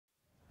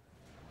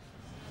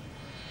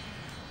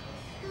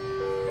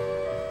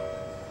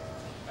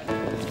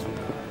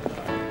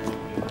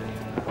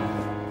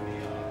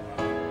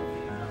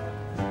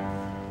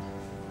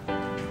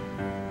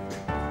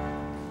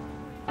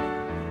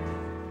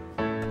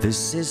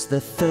This is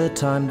the third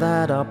time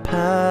that our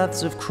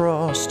paths have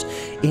crossed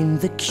in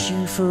the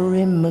queue for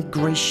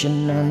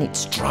immigration, and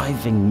it's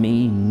driving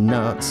me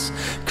nuts.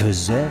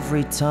 'Cause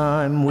every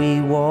time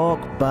we walk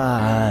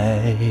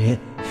by,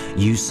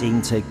 you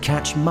seem to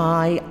catch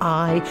my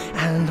eye,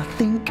 and I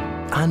think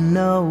I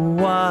know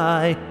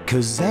why.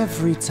 'Cause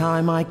every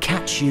time I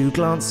catch you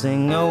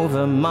glancing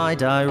over my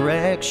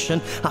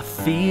direction, I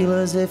feel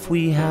as if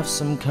we have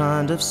some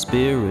kind of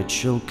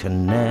spiritual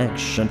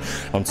connection,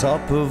 on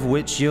top of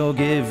which you're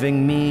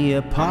giving me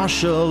a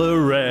partial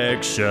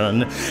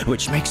erection,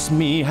 which makes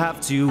me have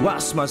to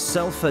ask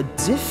myself a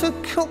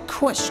difficult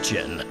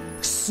question.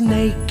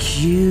 Snake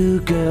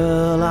you,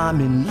 girl, I'm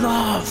in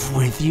love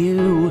with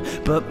you,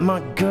 but my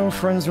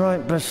girlfriend's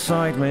right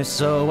beside me,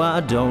 so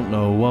I don't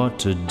know what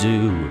to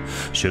do.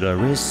 Should I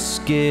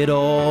risk it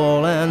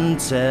all and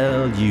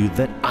tell you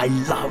that I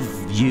love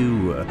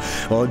you,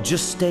 or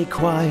just stay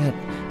quiet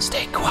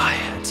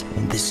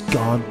in this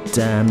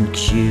goddamn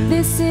queue?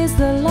 This is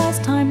the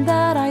last time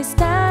that I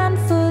stand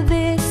for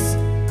this.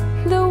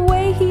 The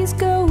way he's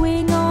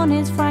going on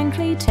is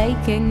frankly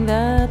taking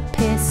the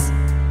piss.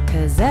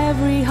 'Cause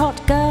every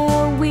hot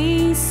girl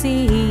we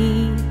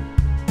see,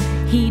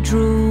 he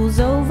drools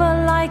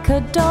over like a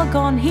dog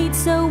on heat,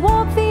 so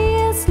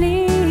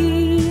obviously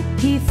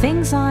he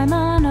thinks I'm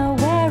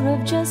unaware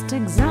of just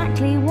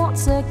exactly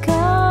what's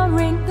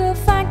occurring. The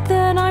fact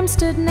that I'm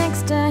stood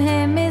next to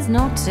him is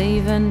not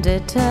even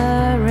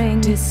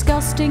deterring.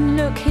 Disgusting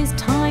look his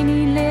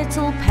tiny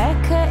little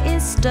pecker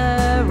is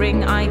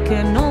stirring. I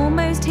can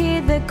almost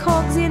hear the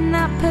cogs in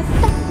that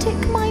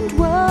pathetic mind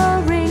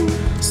whirring.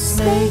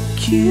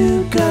 Snake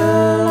you,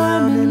 girl,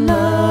 I'm in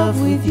love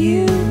with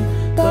you,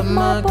 but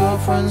my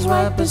girlfriend's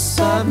right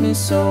beside me,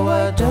 so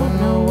I don't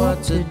know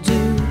what to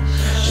do.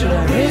 Should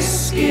I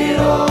risk it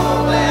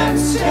all and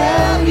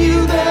tell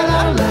you that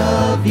I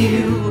love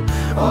you,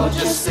 or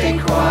just stay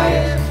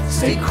quiet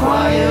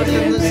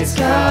in this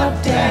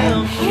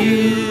goddamn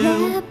queue?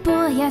 Yeah,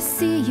 boy, I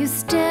see you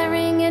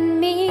staring at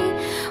me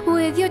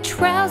with your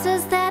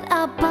trousers that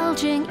are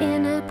bulging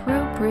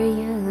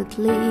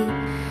inappropriately,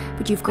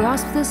 but you've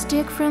grasped the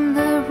stick from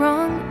the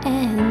wrong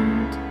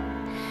end.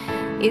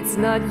 It's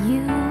not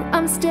you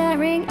I'm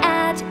staring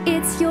at,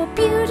 it's your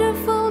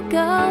beautiful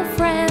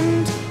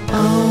girlfriend.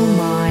 Oh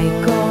my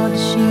God,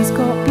 she's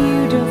got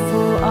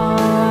beautiful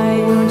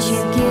eyes. Won't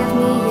you give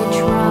me a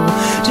try?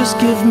 Just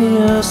give me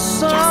a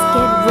sign. Just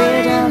get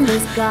rid of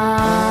this guy.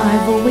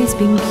 I've always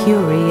been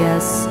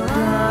curious.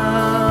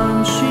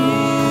 And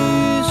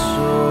she's so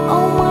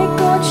Oh my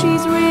God,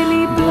 she's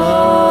really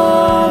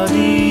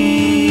bloody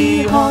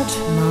hot.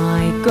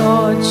 My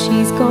God,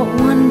 she's got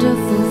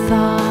wonderful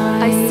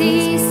thighs. I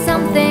see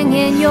something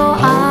in your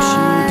hope she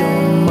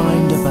don't eyes.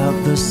 mind about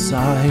the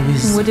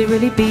size. Would it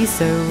really be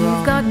so wrong?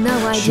 You've got no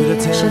Should I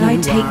idea. tell Should I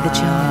you take the why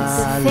chance?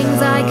 The things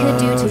I could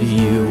do to love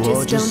you, or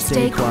just don't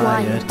stay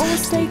quiet. Or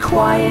stay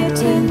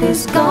quiet in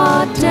this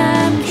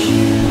goddamn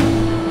queue.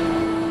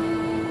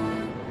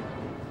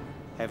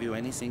 Have you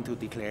anything to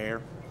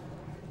declare?